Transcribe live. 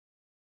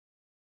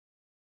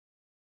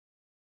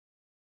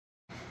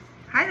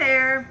Hi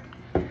there.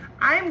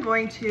 I'm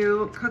going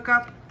to cook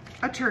up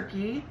a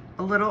turkey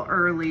a little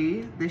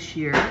early this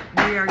year.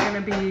 We are going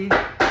to be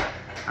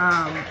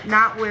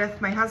not with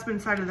my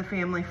husband's side of the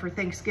family for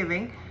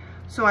Thanksgiving,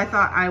 so I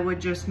thought I would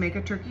just make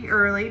a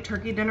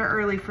turkey dinner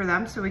early for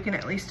them, so we can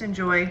at least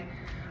enjoy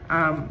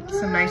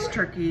some nice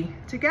turkey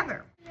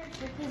together.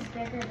 Turkey's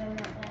bigger than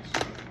that last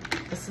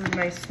year. This is a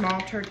nice small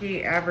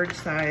turkey, average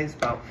size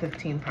about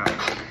 15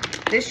 pounds.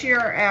 This year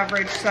our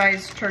average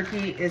size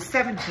turkey is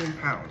 17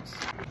 pounds.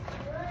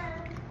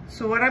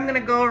 So what I'm gonna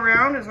go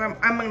around is I'm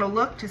gonna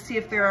look to see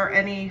if there are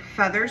any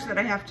feathers that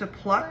I have to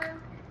pluck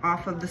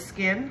off of the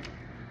skin.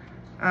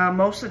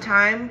 Most of the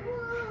time,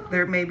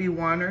 there may be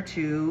one or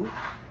two.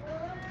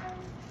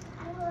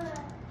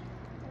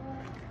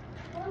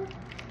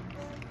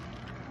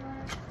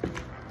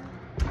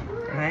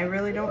 And I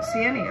really don't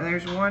see any.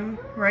 There's one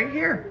right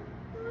here.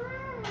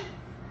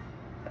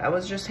 That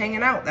was just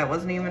hanging out. That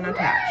wasn't even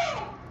attached.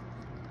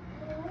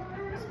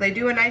 So they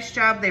do a nice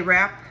job. They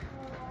wrap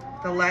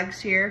the legs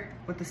here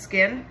with the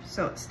skin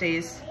so it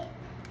stays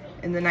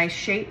in the nice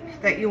shape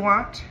that you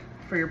want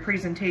for your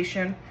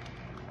presentation.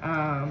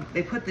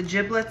 They put the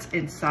giblets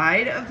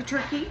inside of the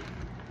turkey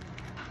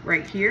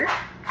right here.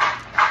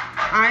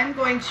 I'm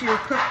going to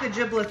cook the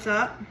giblets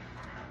up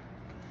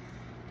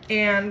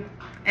and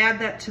add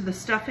that to the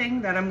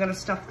stuffing that I'm going to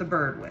stuff the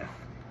bird with.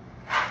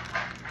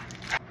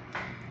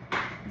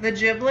 The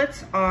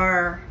giblets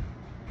are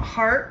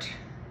heart,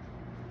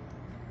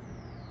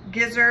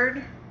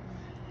 gizzard,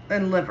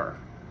 and liver.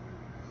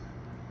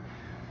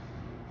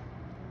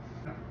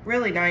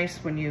 Really nice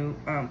when you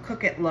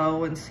cook it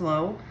low and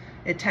slow.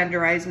 It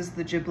tenderizes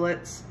the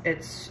giblets.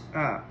 It's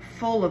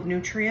full of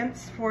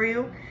nutrients for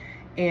you.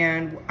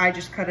 And I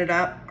just cut it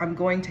up. I'm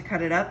going to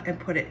cut it up and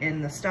put it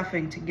in the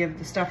stuffing to give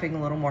the stuffing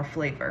a little more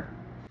flavor.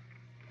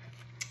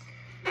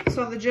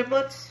 So the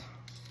giblets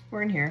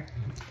were in here.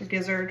 The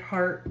gizzard,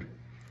 heart,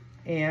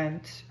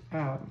 and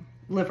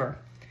liver.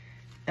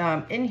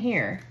 In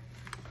here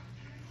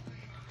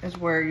is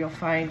where you'll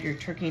find your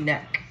turkey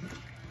neck.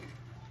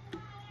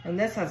 And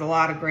this has a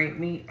lot of great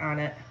meat on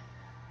it.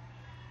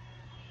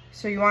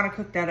 So you want to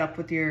cook that up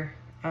with your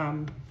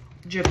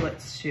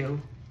giblets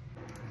too.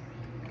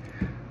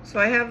 So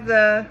I have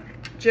the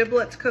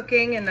giblets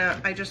cooking, and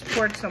I just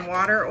poured some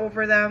water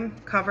over them,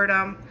 covered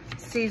them,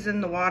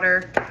 seasoned the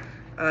water.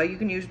 You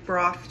can use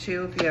broth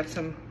too if you have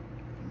some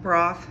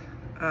broth.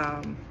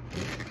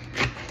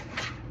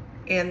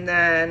 And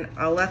then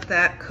I'll let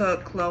that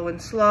cook low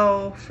and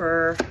slow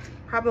for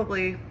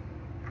probably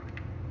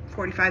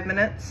 45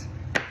 minutes.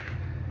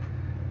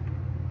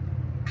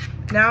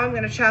 Now I'm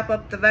going to chop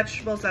up the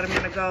vegetables that's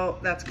going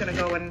to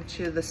go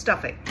into the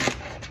stuffing,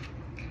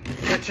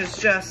 which is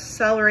just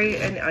celery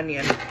and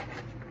onion.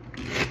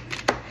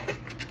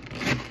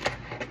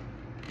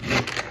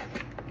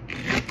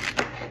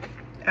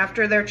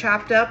 After they're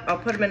chopped up, I'll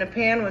put them in a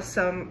pan with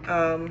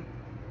some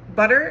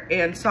butter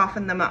and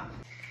soften them up.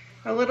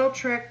 A little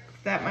trick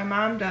that my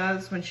mom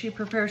does when she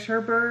prepares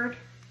her bird,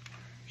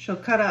 she'll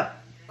cut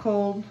up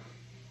cold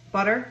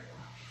butter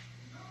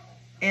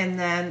and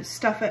then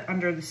stuff it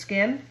under the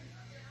skin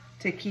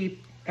to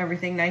keep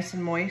everything nice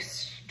and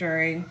moist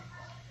during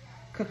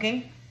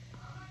cooking.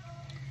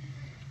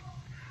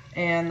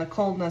 And the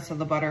coldness of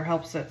the butter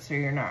helps it so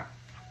you're not,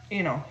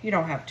 you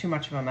don't have too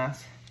much of a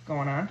mess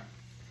going on.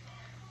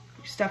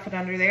 You stuff it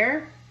under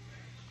there.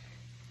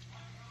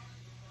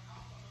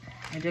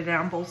 I did it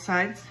on both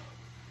sides.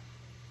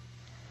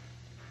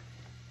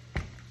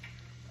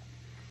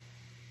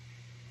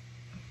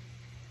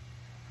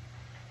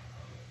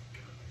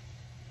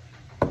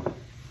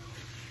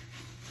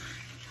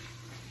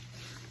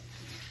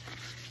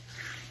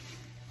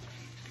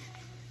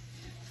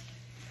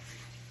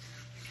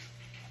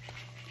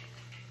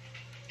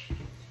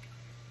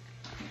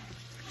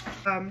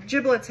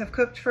 Giblets have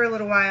cooked for a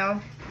little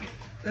while.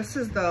 This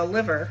is the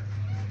liver,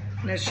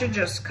 and it should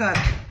just cut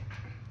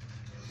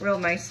real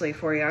nicely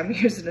for you. I'm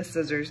using a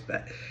scissors,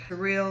 but a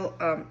real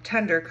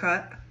tender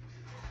cut.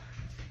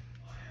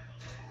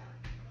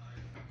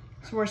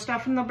 So we're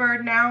stuffing the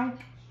bird now.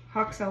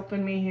 Huck's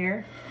helping me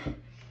here.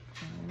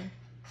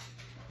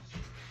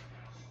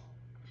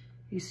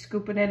 He's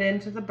scooping it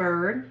into the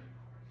bird.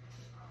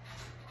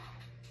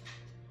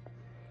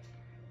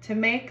 To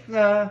make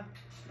the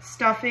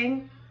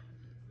stuffing,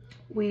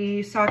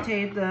 we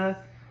sauteed the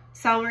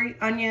celery,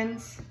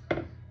 onions,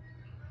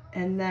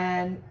 and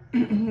then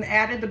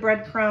added the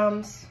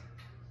breadcrumbs,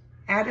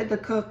 added the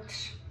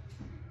cooked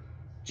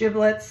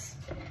giblets,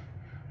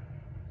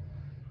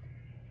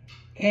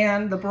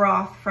 and the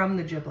broth from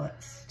the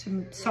giblets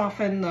to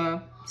soften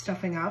the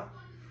stuffing up.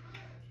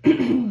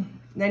 Then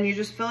you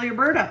just fill your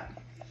bird up.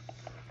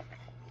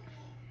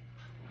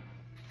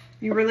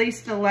 You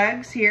release the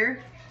legs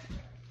here,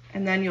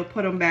 and then you'll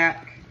put them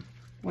back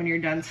when you're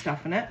done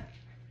stuffing it,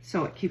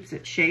 so it keeps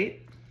its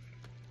shape.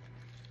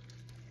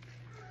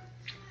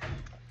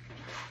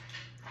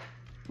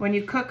 When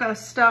you cook a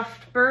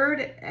stuffed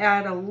bird,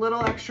 add a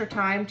little extra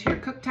time to your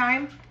cook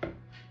time.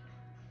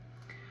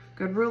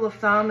 Good rule of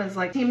thumb is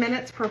like 10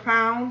 minutes per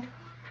pound.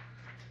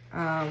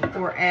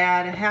 or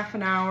add a half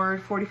an hour,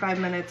 45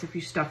 minutes if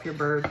you stuff your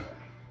bird.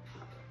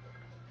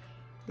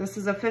 This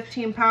is a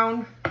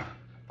 15-pound.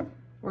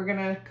 We're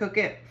gonna cook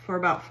it for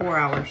about 4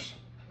 hours,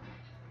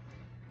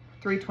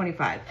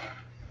 325.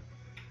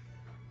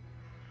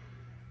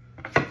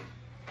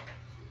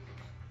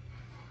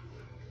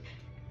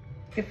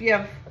 If you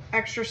have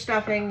extra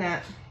stuffing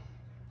that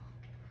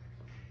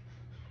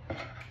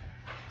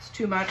is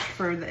too much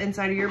for the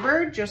inside of your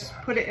bird, just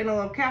put it in a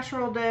little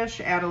casserole dish,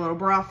 add a little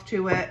broth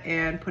to it,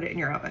 and put it in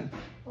your oven.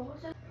 What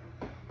was it?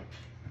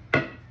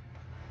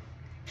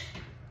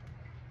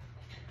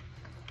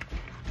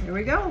 Here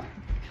we go.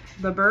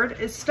 The bird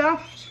is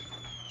stuffed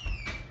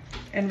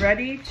and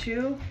ready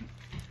to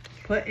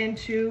put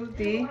into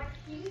the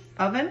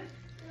oven.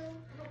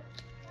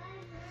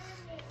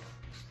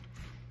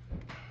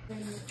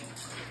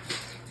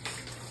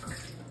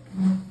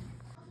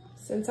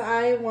 Since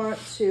I want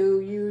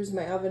to use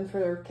my oven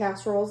for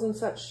casseroles and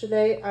such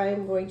today, I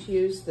am going to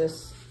use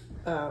this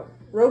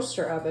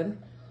roaster oven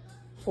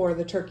for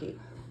the turkey.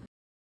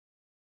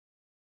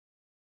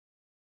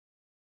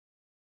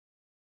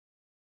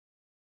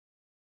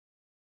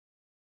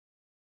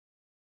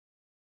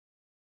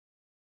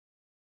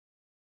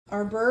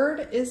 Our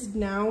bird is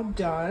now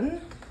done.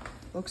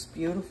 Looks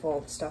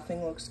beautiful.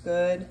 Stuffing looks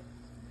good.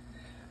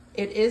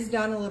 It is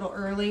done a little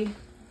early,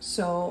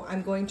 so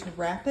I'm going to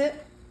wrap it,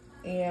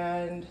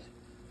 and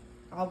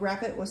I'll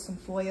wrap it with some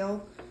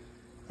foil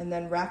and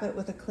then wrap it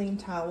with a clean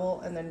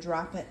towel and then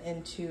drop it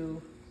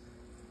into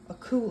a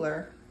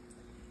cooler.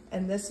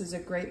 And this is a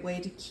great way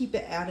to keep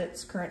it at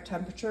its current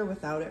temperature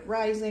without it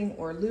rising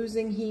or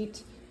losing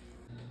heat.